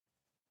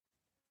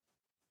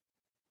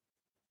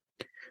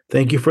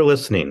Thank you for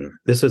listening.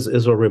 This is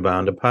Israel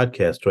Rebound, a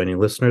podcast joining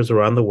listeners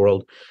around the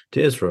world to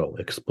Israel,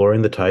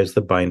 exploring the ties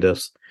that bind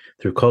us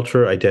through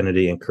culture,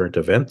 identity, and current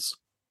events.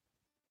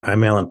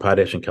 I'm Alan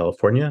Potash in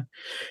California,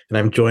 and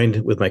I'm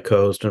joined with my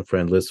co-host and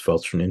friend Liz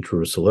Felstrin in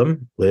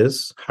Jerusalem.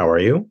 Liz, how are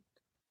you?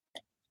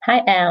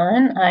 Hi,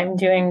 Alan. I'm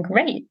doing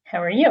great.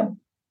 How are you?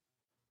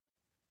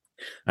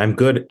 I'm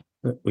good.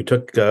 We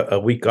took a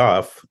week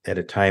off at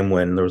a time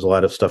when there was a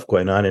lot of stuff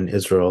going on in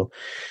Israel.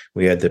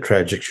 We had the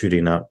tragic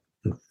shooting out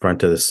in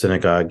front of the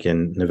synagogue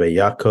in Neve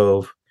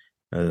Yaakov,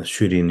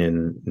 shooting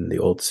in the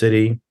old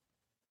city.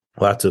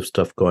 Lots of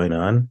stuff going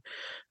on.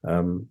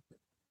 And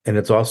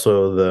it's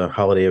also the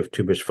holiday of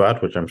Tu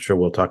B'Shvat, which I'm sure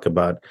we'll talk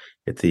about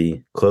at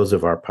the close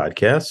of our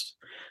podcast.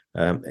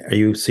 Are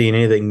you seeing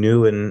anything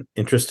new and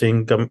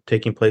interesting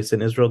taking place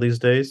in Israel these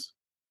days?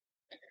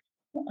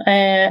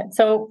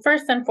 So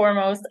first and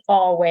foremost,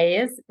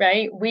 always,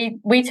 right?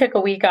 We took a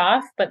week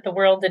off, but the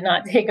world did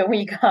not take a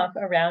week off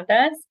around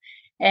us.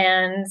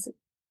 And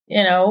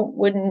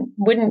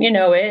wouldn't you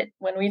know it,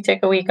 when we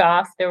took a week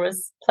off, there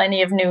was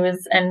plenty of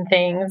news and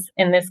things,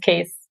 in this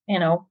case,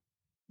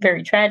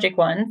 very tragic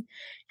ones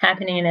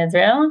happening in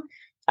Israel.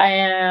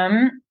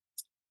 And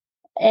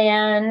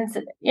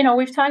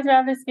we've talked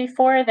about this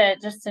before,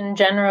 that just in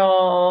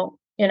general,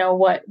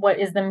 what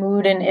is the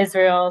mood in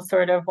Israel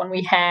sort of when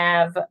we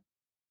have,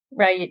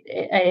 right,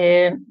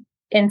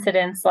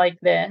 incidents like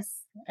this.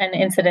 And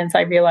incidents,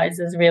 I realize,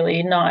 is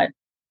really not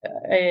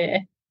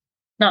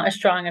a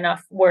strong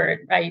enough word,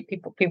 right?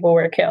 People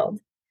were killed.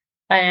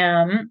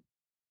 But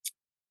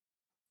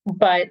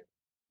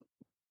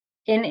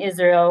in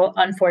Israel,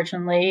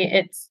 unfortunately,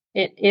 it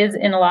is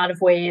in a lot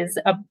of ways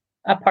a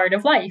part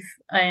of life.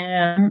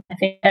 I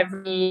think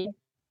every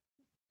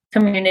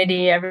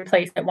community, every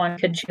place that one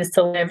could choose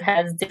to live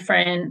has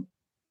different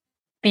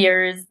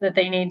fears that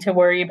they need to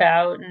worry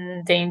about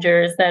and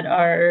dangers that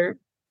are,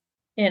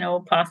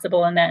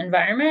 possible in that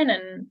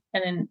environment.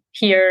 And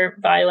here,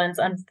 violence,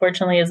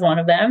 unfortunately, is one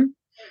of them.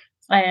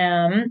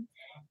 And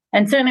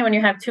certainly when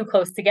you have two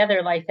close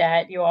together like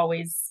that, you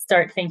always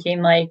start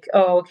thinking like,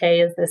 oh,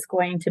 okay, is this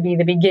going to be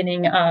the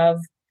beginning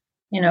of,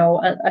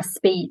 a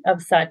spate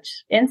of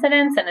such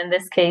incidents? And in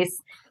this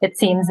case, it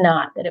seems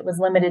not, that it was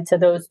limited to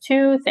those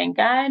two, thank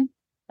God.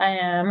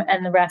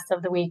 And the rest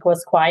of the week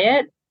was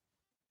quiet.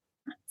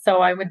 So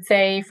I would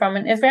say from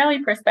an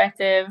Israeli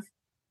perspective,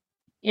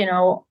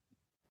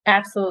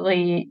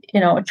 absolutely,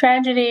 a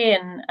tragedy,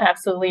 and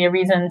absolutely a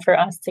reason for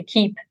us to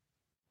keep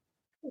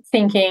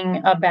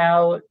thinking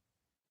about,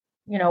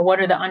 what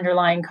are the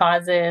underlying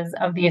causes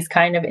of these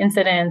kind of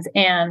incidents,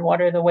 and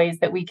what are the ways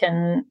that we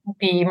can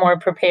be more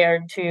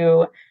prepared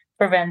to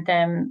prevent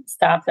them,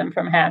 stop them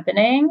from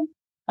happening.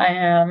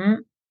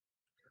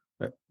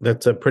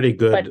 That's a pretty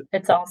good. But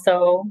it's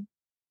also,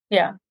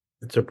 yeah.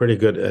 It's a pretty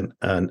good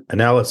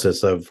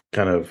analysis of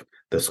kind of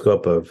the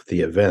scope of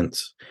the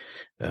events.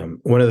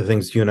 One of the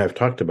things you and I have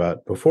talked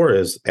about before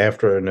is,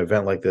 after an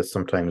event like this,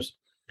 sometimes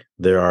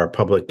there are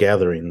public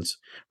gatherings,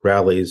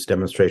 rallies,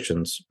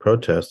 demonstrations,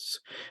 protests.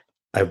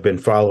 I've been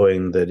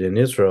following that in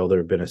Israel, there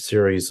have been a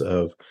series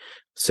of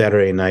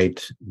Saturday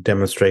night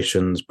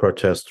demonstrations,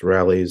 protests,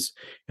 rallies,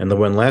 and the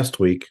one last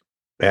week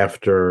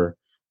after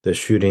the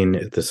shooting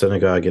at the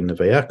synagogue in Neve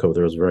Yaakov,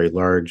 there was a very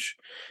large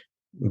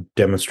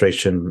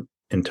demonstration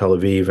in Tel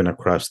Aviv and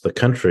across the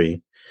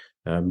country.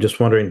 Just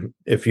wondering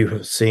if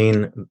you've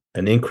seen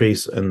an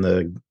increase in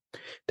the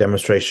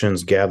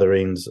demonstrations,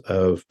 gatherings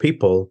of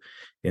people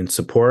in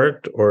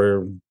support,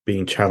 or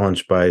being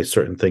challenged by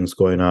certain things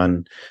going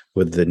on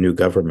with the new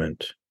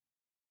government.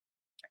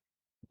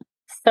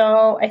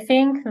 So I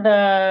think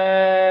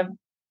the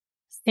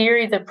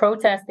series of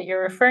protests that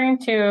you're referring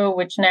to,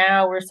 which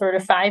now we're sort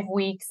of 5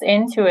 weeks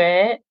into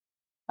it,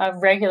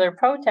 of regular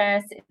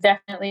protests, is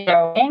definitely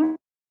growing.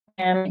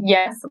 And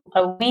yes,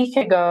 a week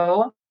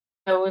ago,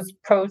 those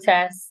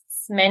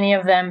protests, many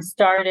of them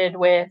started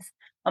with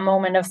a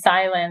moment of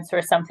silence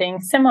or something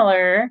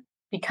similar,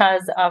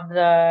 because of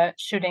the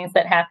shootings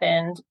that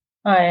happened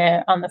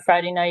on the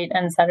Friday night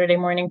and Saturday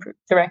morning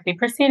directly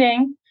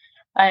preceding.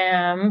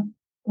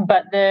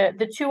 But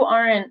the two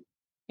aren't,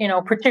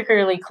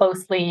 particularly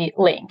closely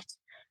linked,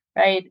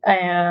 right?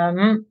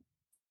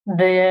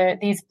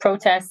 These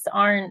protests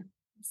aren't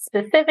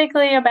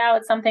specifically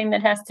about something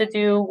that has to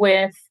do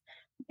with,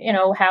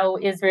 how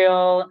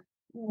Israel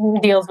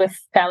deals with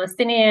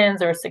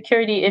Palestinians or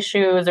security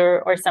issues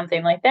or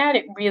something like that.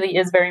 It really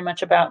is very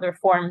much about the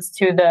reforms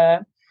to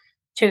the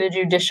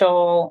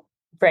judicial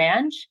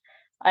branch,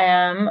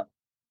 and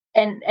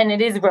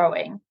it is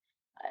growing.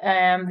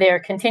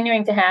 They're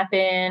continuing to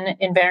happen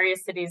in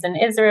various cities in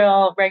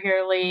Israel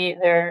regularly.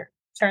 Their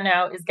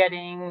turnout is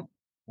getting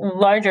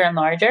larger and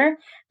larger.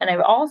 And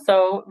I've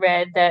also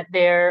read that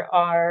there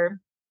are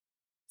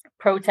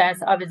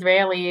protests of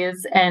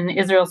Israelis and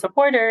Israel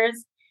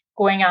supporters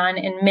going on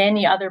in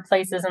many other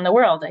places in the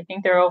world. I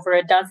think there are over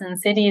a dozen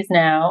cities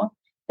now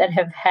that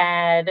have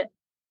had,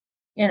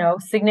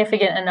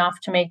 significant enough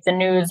to make the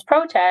news,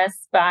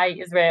 protests by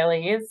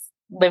Israelis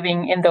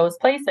living in those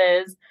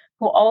places,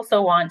 who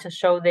also want to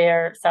show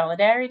their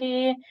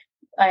solidarity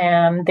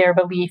their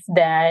belief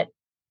that,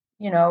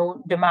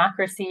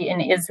 democracy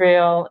in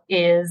Israel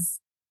is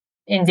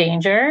in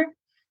danger,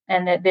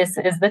 and that this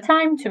is the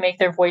time to make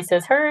their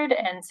voices heard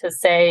and to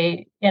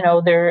say,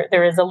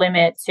 there is a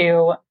limit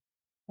to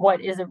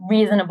what is a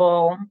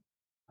reasonable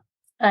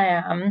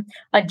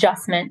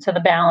adjustment to the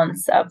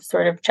balance of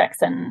sort of checks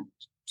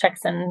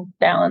and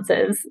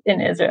balances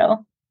in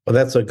Israel. Well,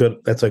 that's a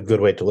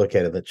good way to look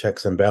at it, the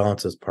checks and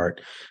balances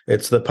part.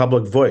 It's the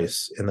public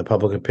voice and the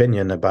public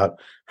opinion about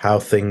how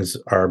things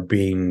are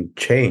being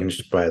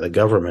changed by the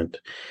government.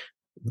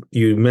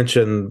 You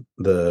mentioned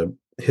the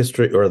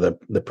history or the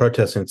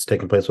protesting that's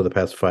taken place over the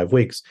past 5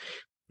 weeks.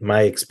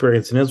 My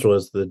experience in Israel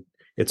is that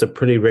it's a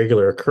pretty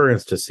regular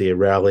occurrence to see a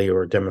rally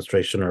or a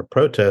demonstration or a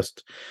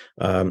protest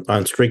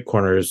on street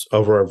corners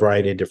over a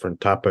variety of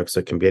different topics.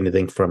 It can be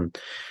anything from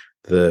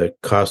the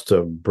cost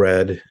of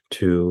bread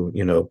to,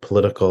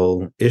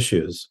 political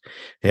issues.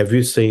 Have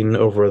you seen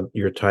over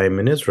your time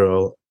in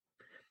Israel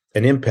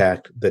an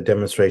impact that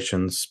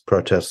demonstrations,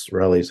 protests,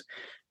 rallies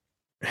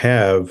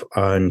have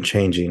on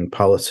changing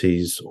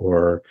policies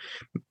or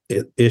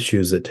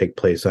issues that take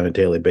place on a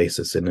daily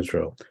basis in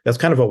Israel? That's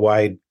kind of a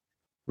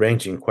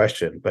wide-ranging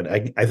question, but I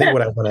think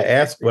what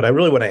I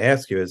really want to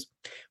ask you is,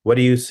 what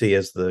do you see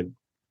as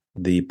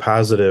the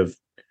positive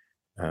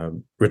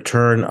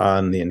return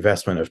on the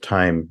investment of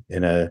time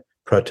in a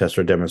protest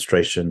or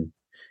demonstration,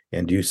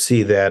 and do you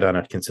see that on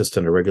a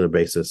consistent or regular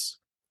basis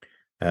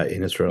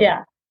in Israel?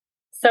 Yeah.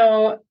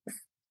 So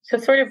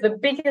sort of the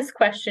biggest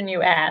question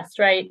you asked,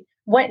 right?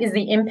 What is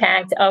the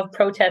impact of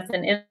protests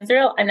in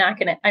Israel? I'm not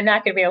gonna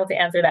be able to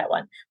answer that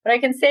one, but I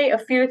can say a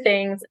few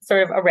things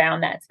sort of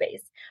around that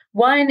space.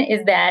 One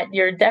is that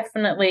you're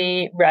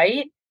definitely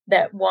right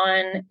that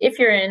if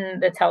you're in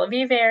the Tel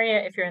Aviv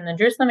area, if you're in the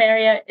Jerusalem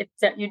area,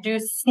 you do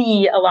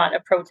see a lot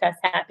of protests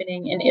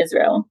happening in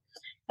Israel.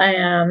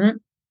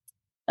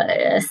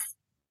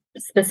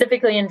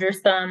 Specifically in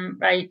Jerusalem,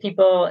 right?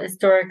 People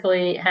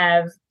historically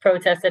have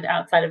protested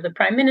outside of the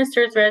prime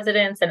minister's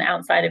residence and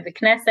outside of the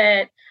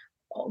Knesset.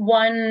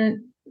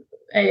 One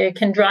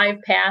can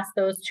drive past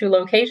those two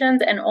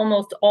locations and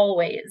almost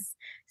always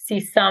see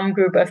some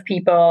group of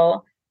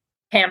people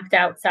camped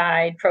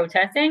outside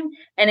protesting,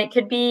 and it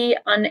could be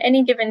on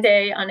any given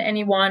day on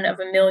any one of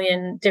a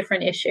million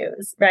different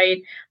issues,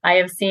 right? I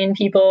have seen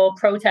people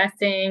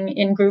protesting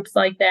in groups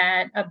like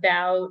that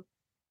about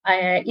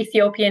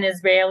Ethiopian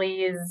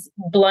Israelis'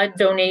 blood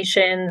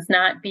donations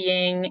not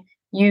being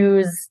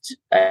used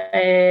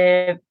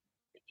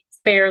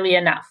fairly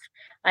enough.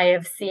 I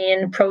have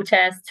seen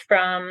protests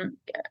from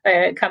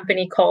a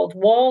company called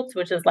Wolt,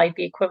 which is like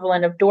the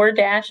equivalent of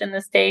DoorDash in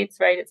the States,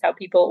 right? It's how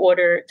people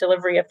order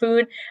delivery of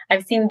food.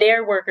 I've seen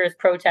their workers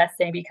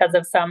protesting because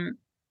of some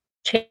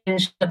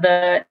change to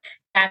the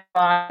tax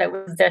law that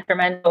was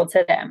detrimental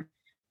to them.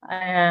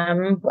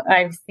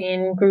 I've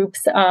seen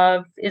groups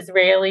of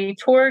Israeli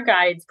tour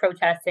guides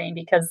protesting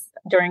because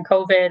during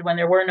COVID, when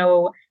there were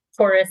no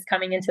tourists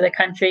coming into the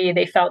country,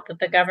 they felt that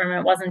the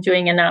government wasn't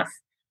doing enough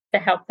to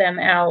help them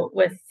out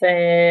with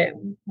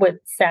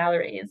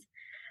salaries,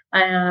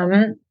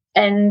 and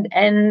on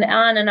and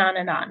on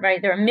and on.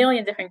 Right, there are a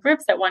million different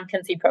groups that one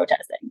can see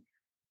protesting.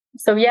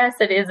 So yes,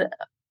 it is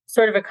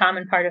sort of a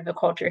common part of the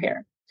culture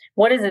here.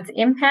 What is its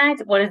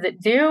impact? What does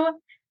it do?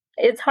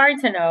 It's hard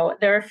to know.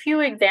 There are a few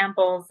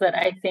examples that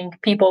I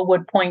think people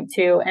would point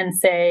to and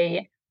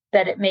say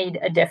that it made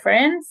a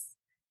difference,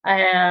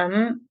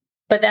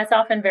 but that's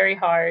often very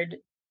hard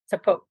to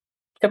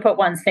put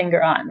one's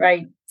finger on,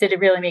 right? Did it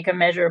really make a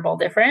measurable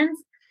difference?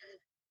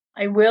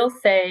 I will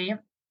say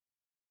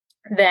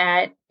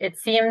that it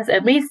seems,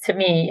 at least to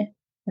me,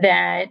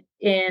 that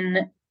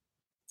in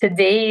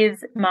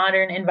today's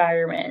modern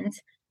environment,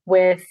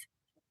 with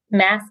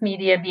mass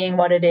media being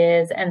what it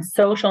is and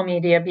social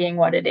media being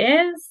what it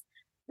is,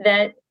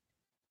 that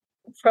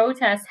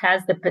protest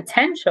has the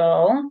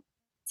potential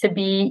to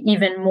be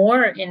even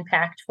more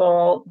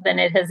impactful than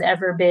it has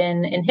ever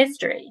been in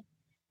history.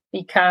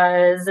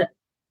 Because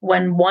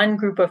when one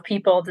group of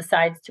people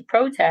decides to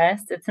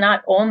protest, it's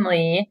not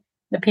only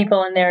the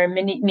people in their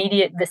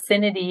immediate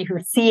vicinity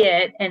who see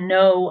it and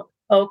know,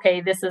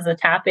 okay, this is a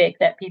topic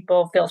that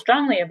people feel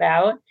strongly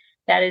about,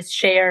 that is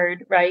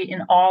shared, right,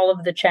 in all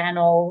of the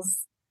channels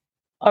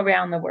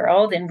around the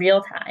world in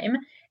real time.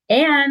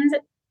 And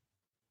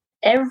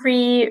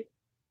every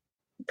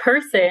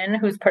person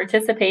who's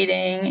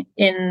participating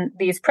in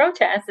these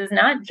protests is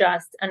not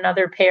just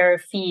another pair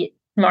of feet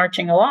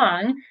marching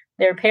along.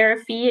 They're a pair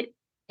of feet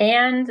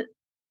and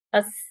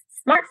a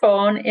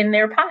smartphone in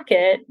their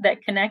pocket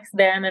that connects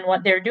them and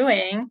what they're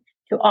doing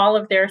to all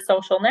of their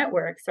social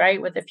networks,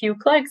 right? With a few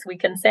clicks, we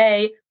can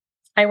say,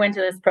 I went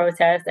to this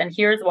protest and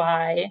here's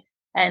why.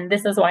 And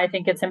this is why I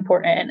think it's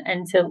important.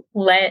 And to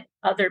let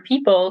other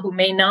people who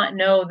may not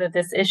know that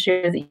this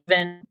issue is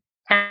even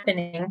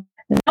happening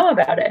know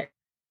about it.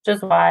 Which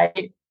is why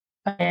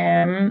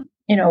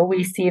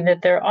we see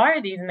that there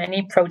are these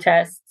many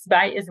protests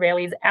by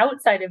Israelis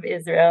outside of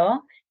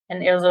Israel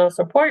and Israel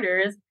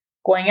supporters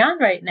going on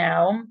right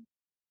now.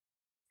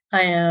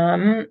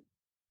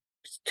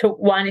 to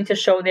wanting to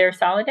show their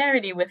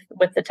solidarity with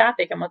the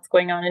topic and what's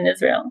going on in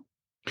Israel.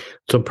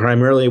 So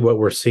primarily what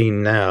we're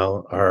seeing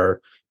now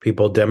are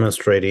people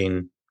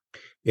demonstrating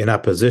in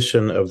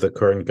opposition of the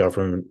current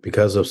government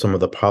because of some of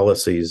the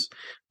policies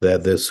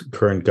that this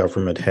current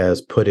government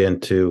has put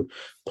into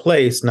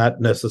place, not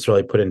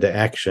necessarily put into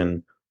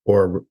action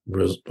or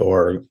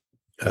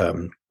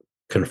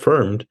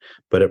confirmed,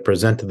 but it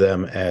presented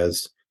them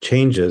as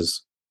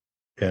changes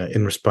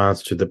in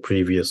response to the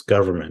previous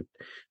government.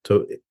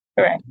 So,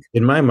 correct.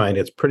 In my mind,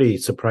 it's pretty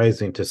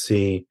surprising to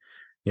see,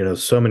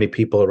 so many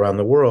people around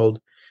the world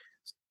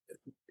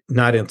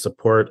not in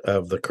support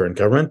of the current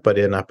government, but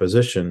in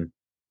opposition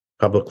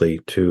publicly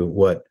to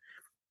what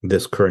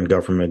this current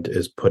government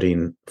is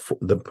putting,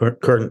 the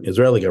current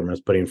Israeli government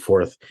is putting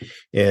forth.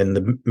 And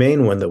the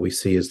main one that we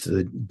see is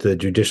the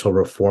judicial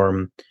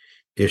reform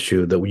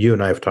issue that you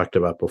and I have talked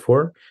about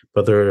before,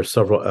 but there are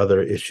several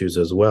other issues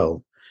as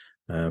well.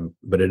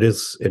 But it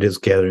is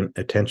gathering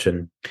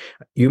attention.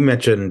 You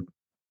mentioned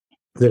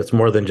that it's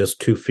more than just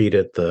 2 feet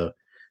at the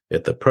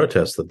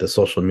protest, that the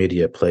social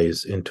media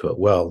plays into it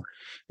well.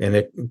 And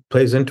it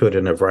plays into it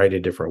in a variety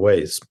of different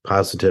ways,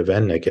 positive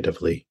and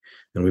negatively.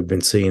 And we've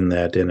been seeing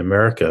that in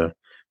America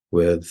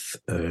with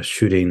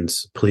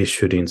police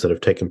shootings that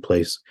have taken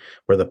place,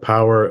 where the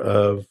power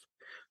of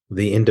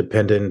the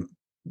independent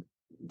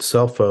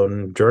cell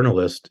phone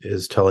journalist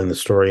is telling the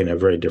story in a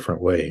very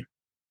different way.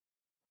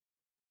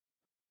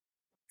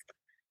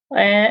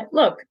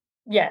 Look,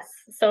 yes,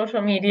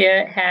 social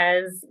media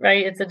has,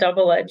 right, it's a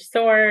double-edged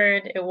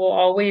sword. It will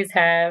always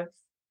have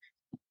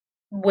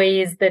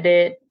ways that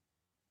it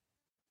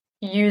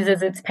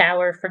uses its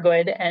power for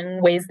good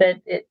and ways that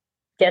it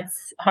gets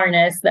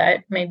harnessed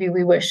that maybe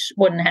we wish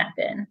wouldn't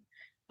happen.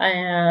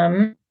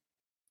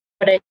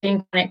 But I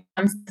think when it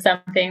comes to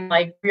something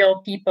like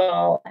real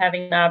people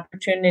having the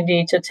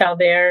opportunity to tell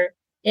their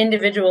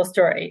individual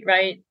story,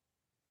 right?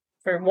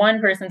 For one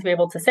person to be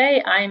able to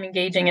say, I am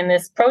engaging in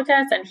this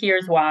protest and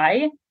here's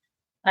why,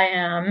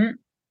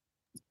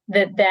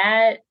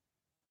 that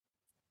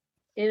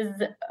is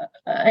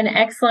an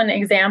excellent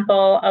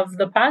example of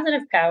the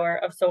positive power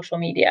of social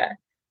media,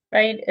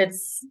 right?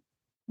 It's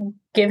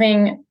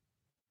giving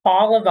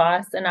all of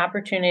us an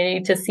opportunity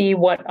to see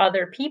what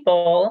other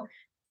people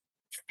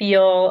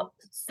feel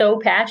so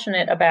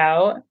passionate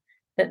about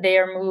that they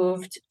are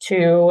moved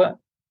to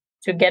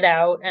get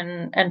out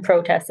and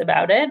protest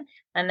about it.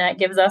 And that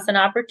gives us an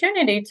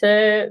opportunity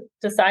to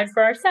decide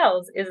for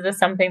ourselves, is this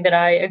something that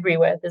I agree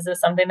with? Is this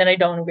something that I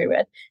don't agree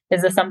with?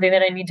 Is this something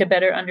that I need to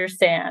better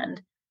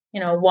understand?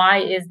 Why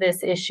is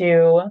this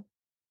issue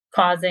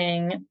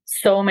causing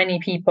so many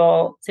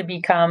people to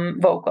become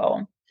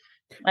vocal?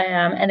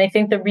 And I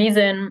think the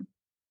reason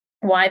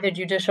why the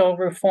judicial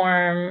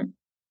reform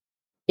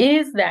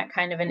is that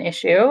kind of an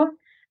issue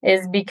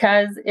is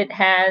because it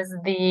has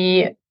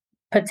the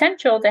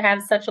potential to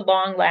have such a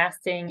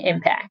long-lasting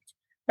impact,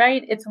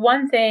 right? It's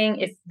one thing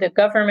if the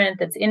government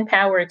that's in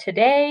power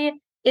today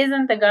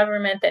isn't the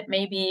government that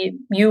maybe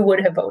you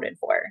would have voted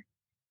for.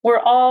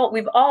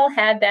 We've all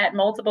had that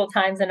multiple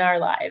times in our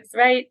lives,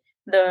 right?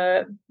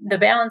 The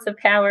balance of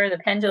power, the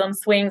pendulum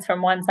swings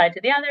from one side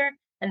to the other,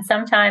 and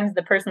sometimes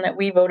the person that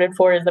we voted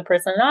for is the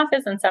person in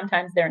office, and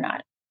sometimes they're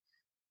not.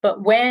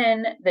 But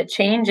when the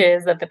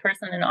changes that the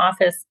person in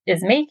office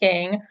is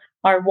making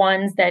are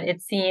ones that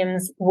it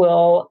seems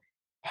will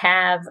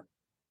have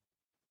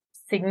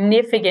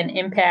significant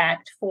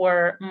impact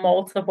for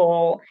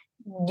multiple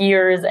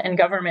years and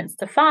governments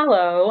to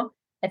follow,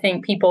 I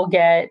think people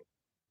get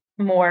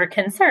more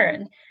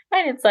concerned.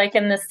 Right? It's like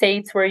in the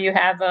States where you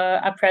have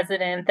a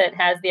president that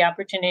has the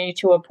opportunity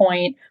to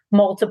appoint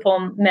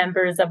multiple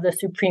members of the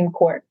Supreme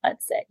Court,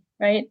 let's say,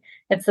 right?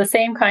 It's the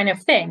same kind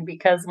of thing,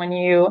 because when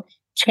you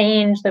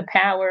change the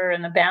power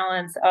and the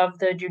balance of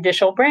the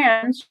judicial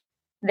branch,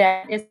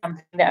 that is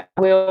something that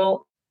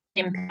will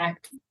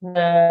impact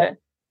the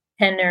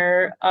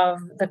tenor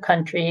of the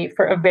country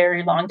for a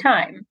very long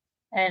time.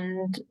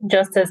 And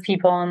just as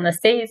people in the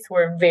States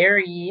were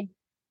very,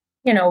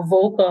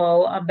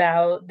 vocal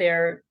about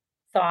their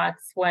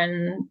thoughts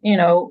when,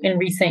 in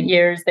recent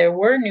years, there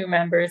were new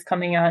members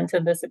coming on to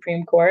the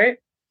Supreme Court,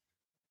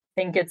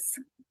 I think it's,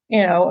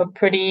 a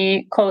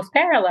pretty close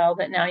parallel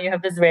that now you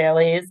have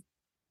Israelis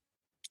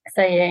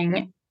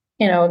saying,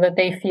 that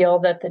they feel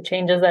that the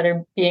changes that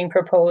are being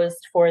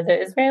proposed for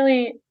the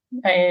Israeli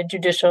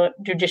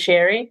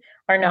judiciary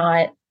are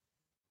not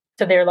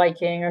to their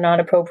liking or not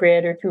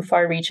appropriate or too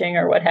far-reaching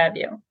or what have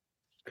you.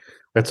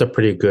 That's a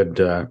pretty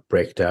good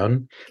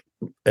breakdown.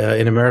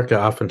 In America,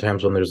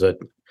 oftentimes when there's a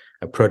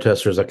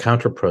protest, there's a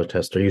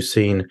counter-protest. Are you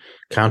seeing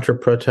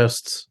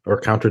counter-protests or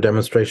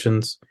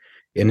counter-demonstrations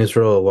in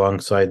Israel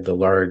alongside the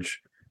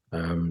large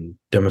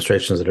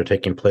demonstrations that are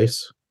taking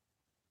place?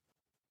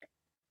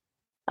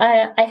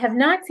 I have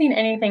not seen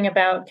anything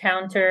about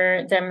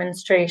counter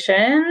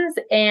demonstrations,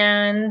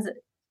 and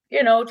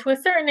to a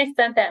certain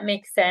extent that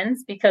makes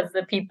sense, because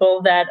the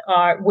people that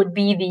would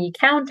be the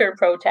counter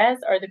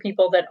protests are the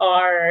people that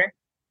are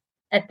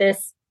at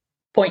this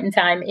point in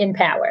time in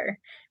power,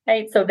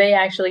 right? So they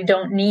actually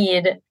don't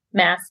need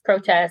mass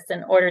protests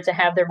in order to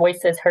have their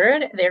voices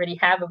heard. They already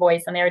have a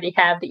voice and they already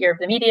have the ear of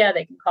the media.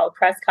 They can call a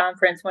press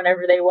conference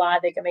whenever they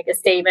want. They can make a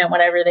statement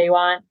whenever they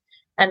want,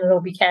 and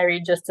it'll be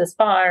carried just as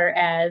far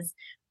as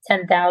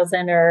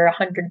 10,000 or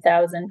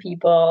 100,000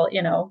 people,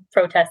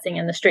 protesting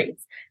in the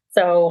streets.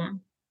 So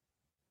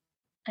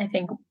I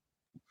think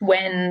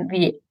when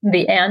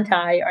the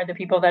anti are the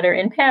people that are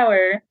in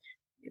power,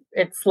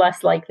 it's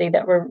less likely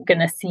that we're going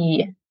to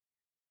see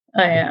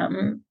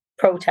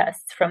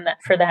protests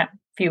for that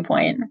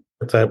viewpoint.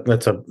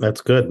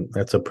 That's good.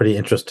 That's a pretty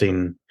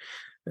interesting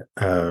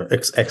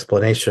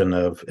explanation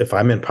of, if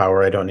I'm in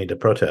power, I don't need to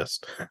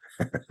protest.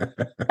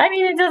 I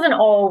mean, it doesn't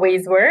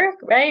always work,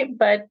 right?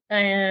 But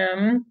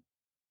for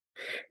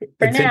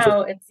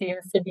now, it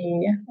seems to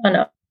be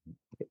enough.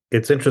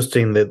 It's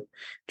interesting that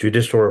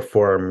judicial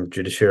reform,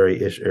 judiciary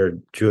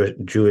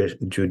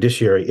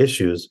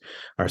issues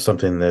are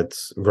something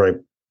that's very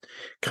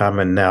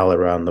common now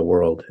around the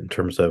world in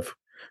terms of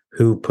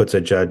who puts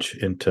a judge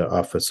into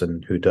office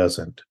and who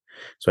doesn't.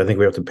 So I think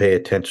we have to pay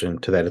attention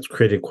to that. It's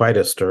created quite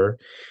a stir.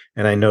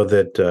 And I know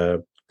that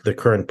the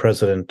current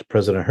President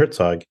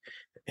Herzog,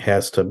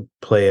 has to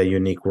play a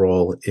unique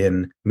role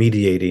in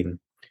mediating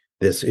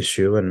this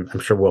issue. And I'm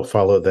sure we'll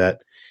follow that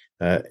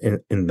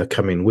in the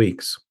coming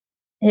weeks.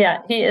 Yeah,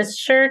 he is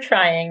sure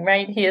trying,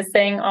 right? He is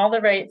saying all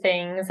the right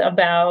things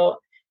about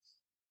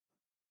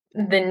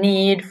the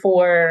need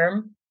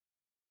for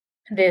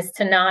this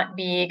to not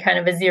be kind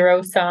of a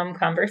zero-sum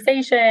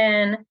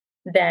conversation,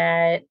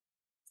 that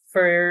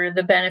for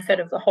the benefit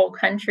of the whole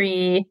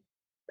country,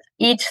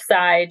 each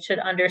side should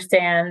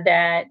understand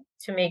that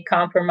to make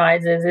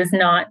compromises is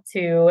not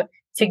to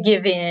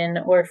give in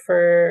or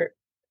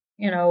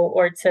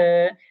or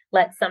to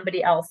let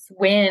somebody else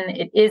win.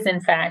 It is, in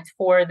fact,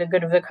 for the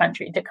good of the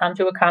country to come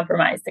to a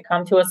compromise, to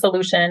come to a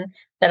solution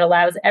that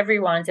allows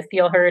everyone to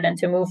feel heard and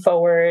to move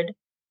forward.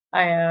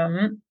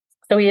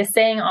 So he is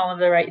saying all of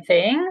the right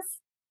things,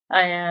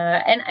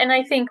 and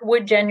I think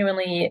would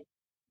genuinely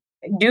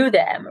do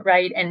them,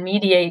 right, and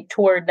mediate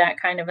toward that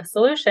kind of a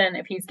solution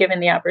if he's given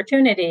the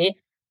opportunity.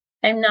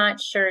 I'm not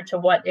sure to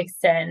what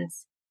extent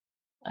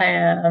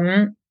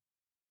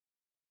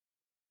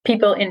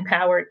people in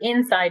power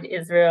inside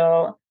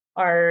Israel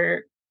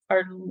are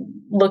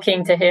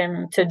looking to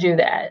him to do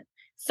that.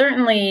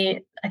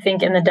 Certainly, I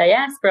think in the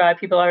diaspora,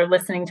 people are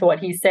listening to what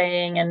he's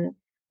saying and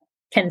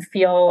can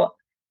feel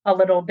a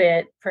little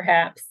bit,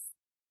 perhaps,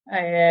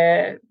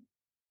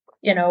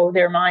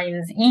 their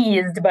minds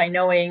eased by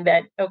knowing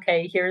that,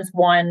 okay, here's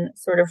one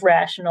sort of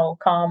rational,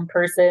 calm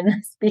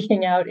person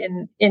speaking out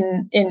in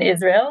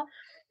Israel.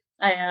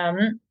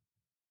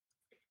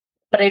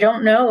 But I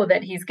don't know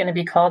that he's going to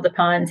be called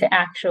upon to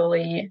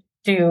actually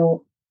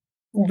do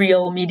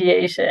real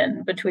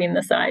mediation between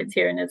the sides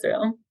here in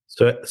Israel.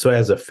 So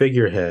as a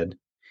figurehead,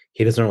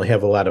 he doesn't really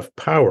have a lot of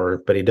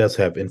power, but he does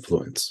have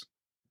influence.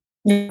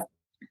 Yeah.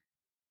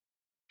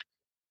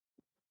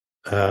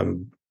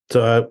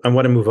 So I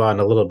want to move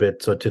on a little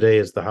bit. So today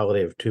is the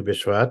holiday of Tu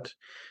B'Shvat.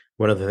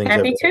 One of the things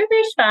Happy Tu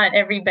B'Shvat,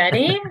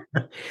 everybody.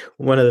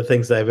 One of the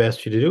things I've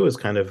asked you to do is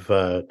kind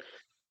of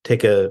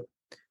take a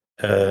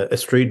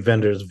street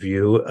vendor's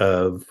view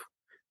of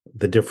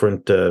the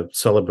different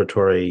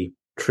celebratory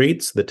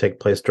treats that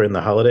take place during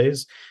the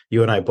holidays.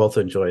 You and I both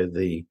enjoy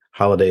the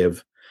holiday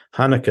of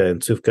Hanukkah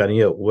and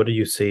Sufganiyot. What are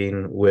you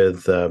seeing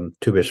with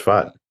Tu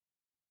B'Shvat?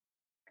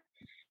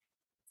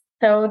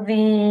 So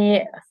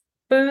the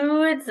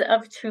foods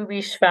of Tu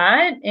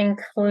B'Shvat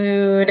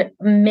include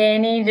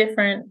many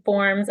different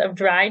forms of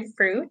dried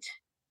fruit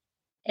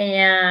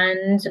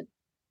and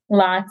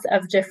lots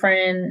of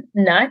different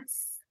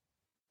nuts,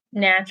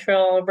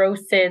 natural,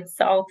 roasted,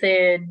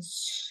 salted,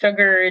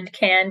 sugared,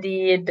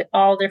 candied,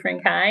 all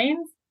different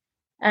kinds.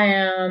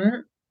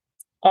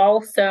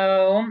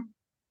 Also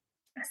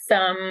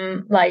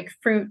some like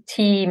fruit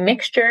tea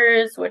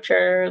mixtures, which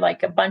are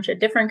like a bunch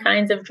of different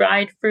kinds of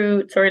dried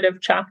fruit sort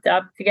of chopped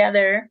up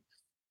together.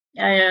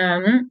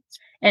 And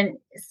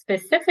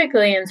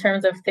specifically in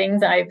terms of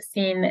things I've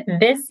seen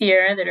this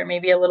year that are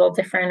maybe a little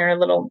different or a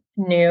little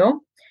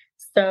new.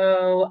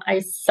 So I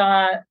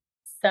saw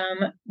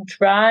some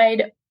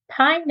dried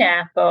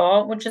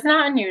pineapple, which is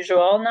not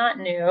unusual, not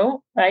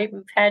new, right?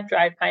 We've had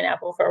dried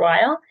pineapple for a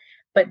while,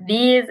 but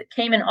these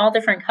came in all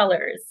different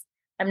colors.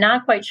 I'm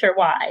not quite sure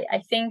why. I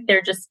think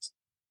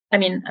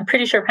I'm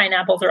pretty sure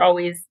pineapples are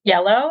always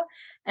yellow.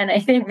 And I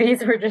think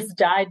these were just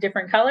dyed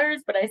different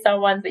colors, but I saw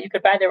ones that you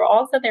could buy. They were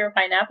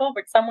pineapple,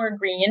 but some were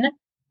green,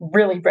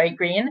 really bright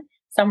green.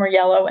 Some were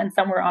yellow and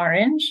some were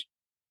orange.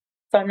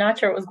 So I'm not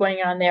sure what was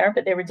going on there,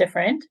 but they were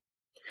different.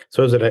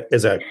 So is it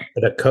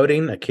a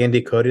coating, a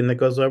candy coating that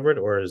goes over it,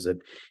 or is it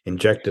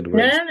injected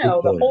with?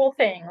 No. The whole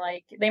thing,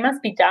 like they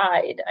must be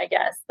dyed, I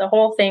guess. The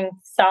whole thing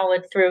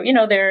solid through.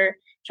 Their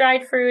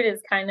dried fruit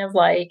is kind of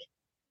like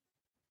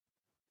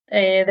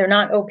they're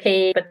not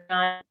opaque, but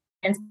not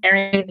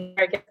transparent.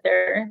 I guess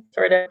they're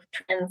sort of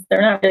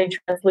they're not really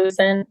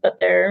translucent, but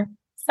they're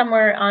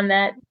somewhere on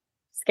that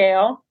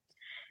scale.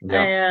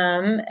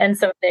 Yeah. And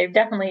so they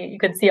definitely, you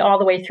could see all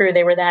the way through,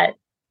 they were that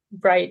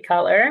bright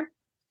color.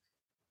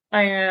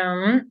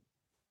 I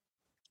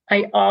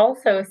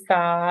also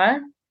saw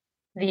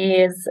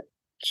these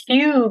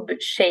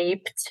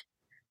cube-shaped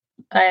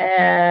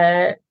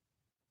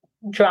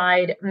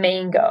dried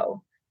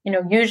mango.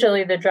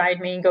 Usually the dried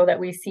mango that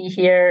we see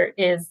here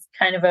is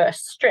kind of a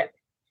strip.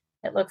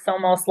 It looks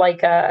almost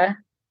like I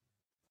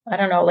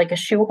don't know, like a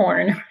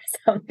shoehorn or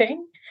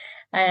something.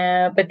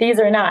 But these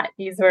are not.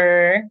 These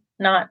were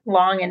not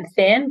long and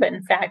thin, but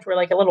in fact were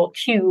like a little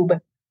cube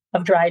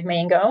of dried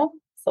mango.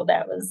 So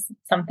that was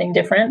something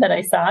different that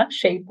I saw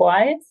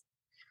shape-wise.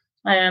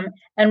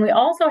 And we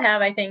also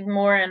have, I think,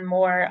 more and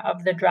more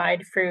of the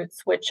dried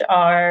fruits, which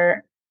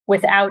are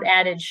without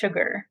added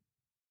sugar.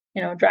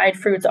 Dried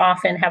fruits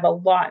often have a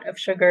lot of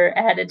sugar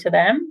added to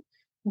them,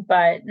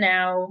 but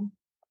now,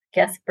 I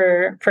guess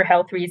for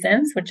health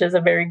reasons, which is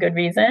a very good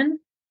reason,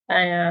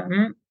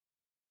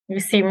 you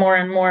see more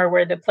and more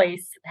where the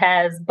place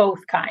has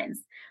both kinds.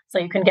 So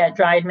you can get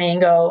dried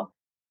mango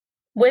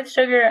with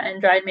sugar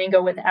and dried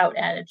mango without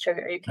added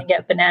sugar. You can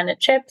get banana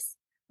chips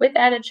with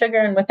added sugar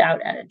and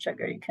without added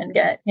sugar. You can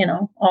get,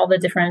 all the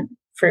different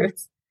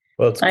fruits.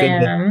 Well, it's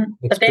good.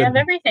 But they have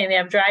everything. They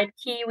have dried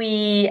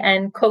kiwi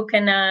and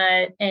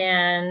coconut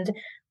and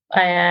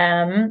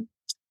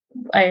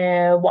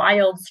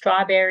wild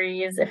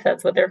strawberries, if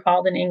that's what they're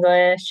called in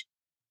English,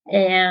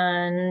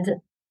 and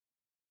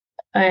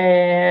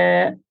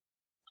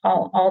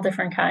all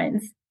different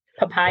kinds.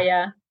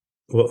 Papaya.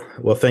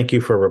 Well, thank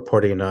you for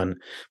reporting on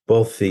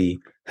both the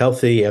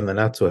healthy and the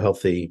not so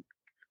healthy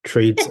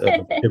treats of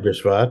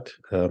Kibbutz Shvat.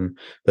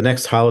 The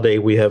next holiday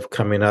we have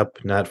coming up,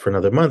 not for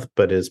another month,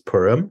 but is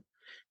Purim,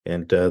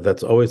 and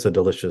that's always a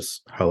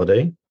delicious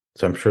holiday.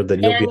 So I'm sure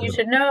that you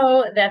should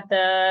know that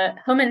the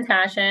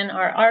Hamantaschen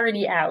are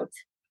already out.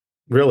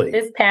 Really?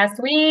 This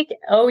past week,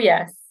 oh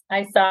yes,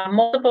 I saw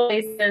multiple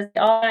places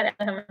all at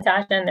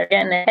Hamantaschen. They're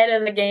getting ahead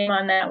of the game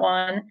on that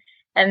one,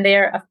 and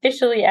they're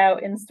officially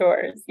out in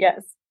stores.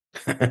 Yes.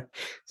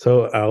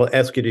 So I'll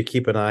ask you to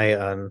keep an eye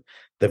on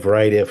the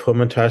variety of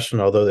Hamantaschen,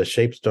 although the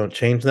shapes don't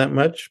change that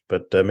much,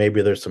 but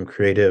maybe there's some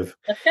creative.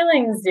 The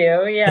fillings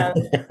do, yeah.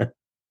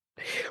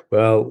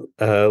 Well,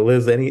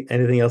 Liz,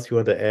 anything else you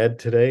want to add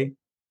today?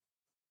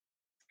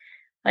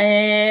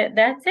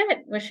 That's it.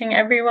 Wishing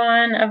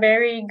everyone a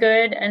very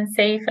good and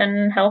safe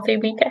and healthy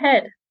week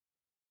ahead.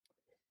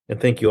 And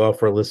thank you all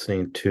for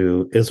listening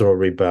to Israel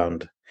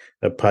Rebound,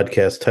 a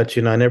podcast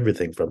touching on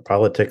everything from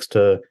politics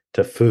to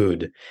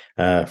food,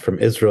 from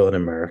Israel and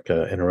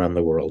America and around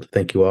the world.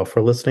 Thank you all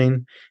for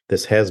listening.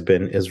 This has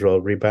been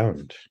Israel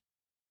Rebound.